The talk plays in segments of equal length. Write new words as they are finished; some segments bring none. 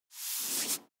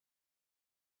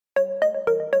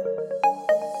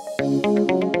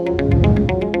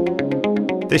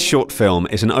This short film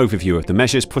is an overview of the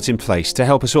measures put in place to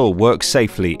help us all work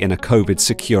safely in a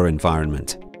COVID-secure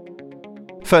environment.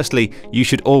 Firstly, you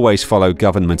should always follow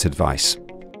government advice.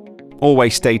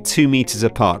 Always stay 2 meters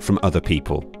apart from other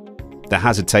people. The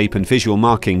hazard tape and visual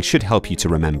marking should help you to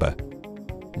remember.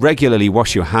 Regularly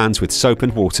wash your hands with soap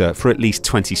and water for at least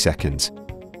 20 seconds.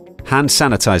 Hand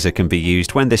sanitizer can be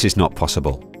used when this is not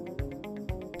possible.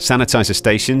 Sanitizer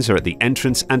stations are at the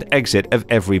entrance and exit of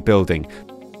every building.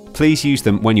 Please use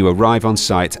them when you arrive on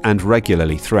site and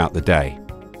regularly throughout the day.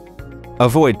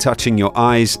 Avoid touching your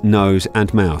eyes, nose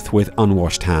and mouth with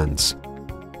unwashed hands.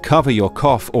 Cover your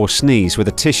cough or sneeze with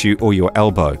a tissue or your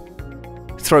elbow.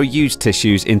 Throw used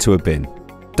tissues into a bin.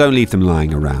 Don't leave them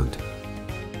lying around.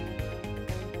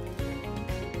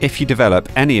 If you develop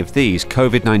any of these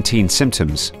COVID-19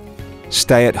 symptoms,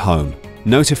 stay at home,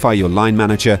 notify your line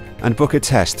manager and book a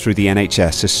test through the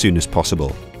NHS as soon as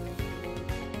possible.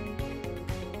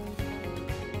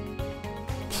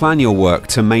 Plan your work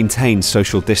to maintain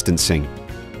social distancing.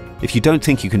 If you don't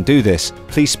think you can do this,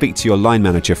 please speak to your line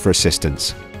manager for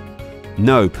assistance.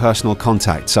 No personal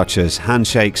contact such as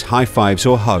handshakes, high fives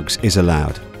or hugs is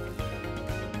allowed.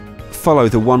 Follow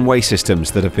the one-way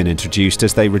systems that have been introduced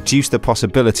as they reduce the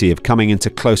possibility of coming into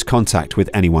close contact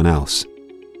with anyone else.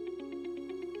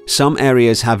 Some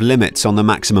areas have limits on the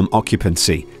maximum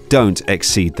occupancy. Don't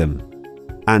exceed them.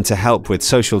 And to help with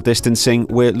social distancing,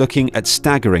 we're looking at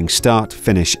staggering start,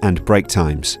 finish and break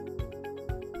times.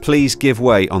 Please give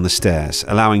way on the stairs,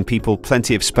 allowing people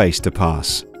plenty of space to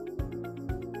pass.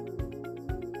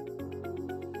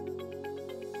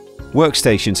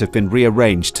 Workstations have been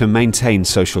rearranged to maintain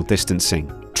social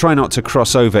distancing. Try not to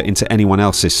cross over into anyone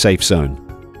else's safe zone.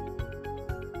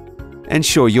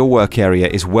 Ensure your work area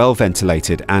is well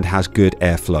ventilated and has good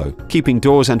airflow, keeping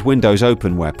doors and windows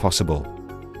open where possible.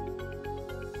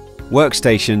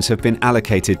 Workstations have been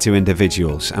allocated to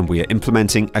individuals and we are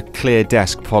implementing a clear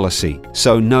desk policy,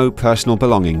 so no personal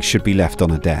belongings should be left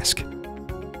on a desk.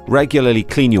 Regularly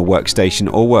clean your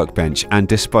workstation or workbench and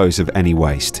dispose of any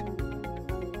waste.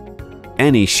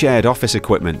 Any shared office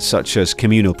equipment such as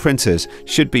communal printers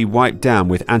should be wiped down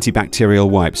with antibacterial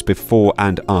wipes before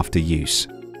and after use.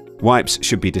 Wipes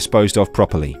should be disposed of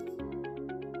properly.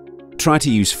 Try to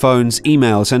use phones,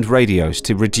 emails and radios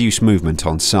to reduce movement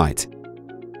on site.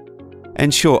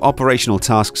 Ensure operational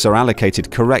tasks are allocated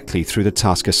correctly through the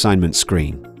task assignment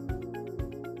screen.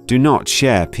 Do not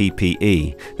share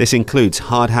PPE. This includes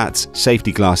hard hats,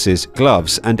 safety glasses,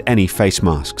 gloves and any face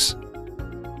masks.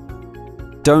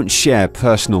 Don't share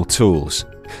personal tools.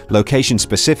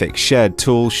 Location-specific shared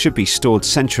tools should be stored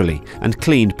centrally and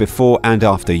cleaned before and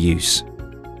after use.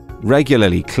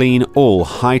 Regularly clean all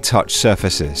high-touch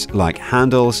surfaces like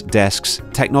handles, desks,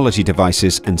 technology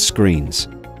devices and screens.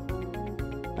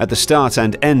 At the start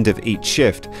and end of each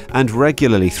shift, and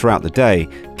regularly throughout the day,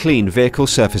 clean vehicle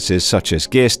surfaces such as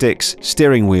gear sticks,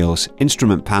 steering wheels,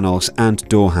 instrument panels and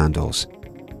door handles.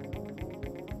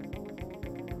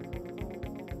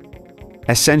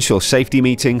 Essential safety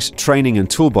meetings, training and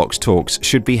toolbox talks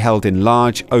should be held in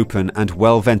large, open and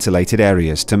well-ventilated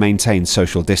areas to maintain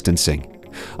social distancing.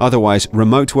 Otherwise,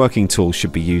 remote working tools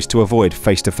should be used to avoid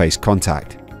face-to-face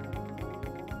contact.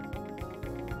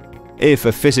 If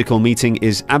a physical meeting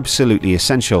is absolutely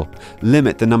essential,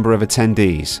 limit the number of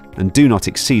attendees and do not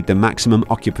exceed the maximum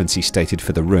occupancy stated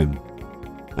for the room.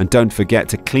 And don't forget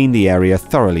to clean the area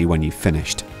thoroughly when you've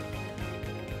finished.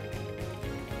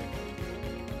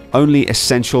 Only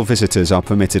essential visitors are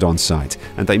permitted on site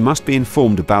and they must be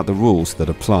informed about the rules that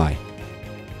apply.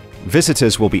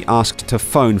 Visitors will be asked to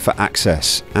phone for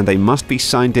access and they must be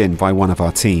signed in by one of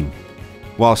our team.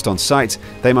 Whilst on site,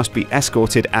 they must be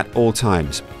escorted at all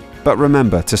times. But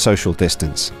remember to social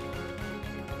distance.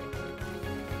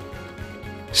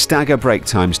 Stagger break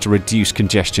times to reduce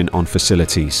congestion on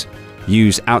facilities.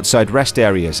 Use outside rest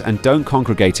areas and don't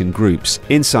congregate in groups,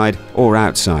 inside or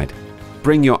outside.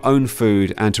 Bring your own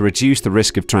food and to reduce the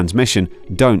risk of transmission,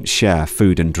 don't share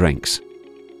food and drinks.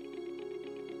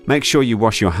 Make sure you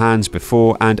wash your hands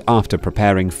before and after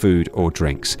preparing food or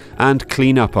drinks, and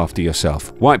clean up after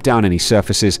yourself. Wipe down any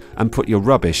surfaces and put your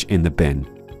rubbish in the bin.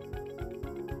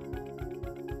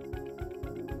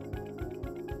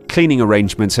 Cleaning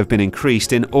arrangements have been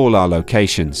increased in all our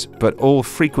locations, but all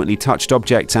frequently touched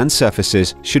objects and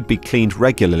surfaces should be cleaned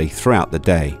regularly throughout the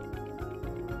day.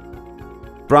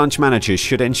 Branch managers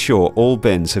should ensure all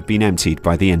bins have been emptied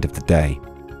by the end of the day.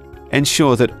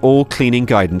 Ensure that all cleaning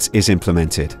guidance is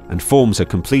implemented and forms are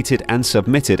completed and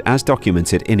submitted as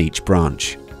documented in each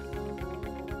branch.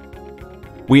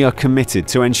 We are committed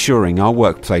to ensuring our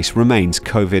workplace remains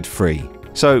COVID-free.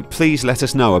 So please let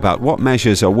us know about what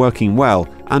measures are working well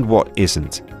and what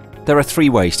isn't. There are 3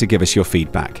 ways to give us your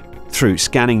feedback: through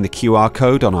scanning the QR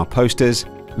code on our posters,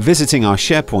 visiting our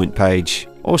SharePoint page,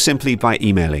 or simply by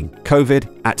emailing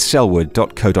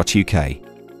covid@selwood.co.uk.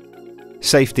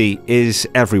 Safety is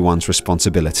everyone's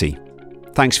responsibility.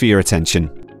 Thanks for your attention.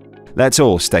 Let's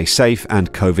all stay safe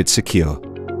and COVID secure.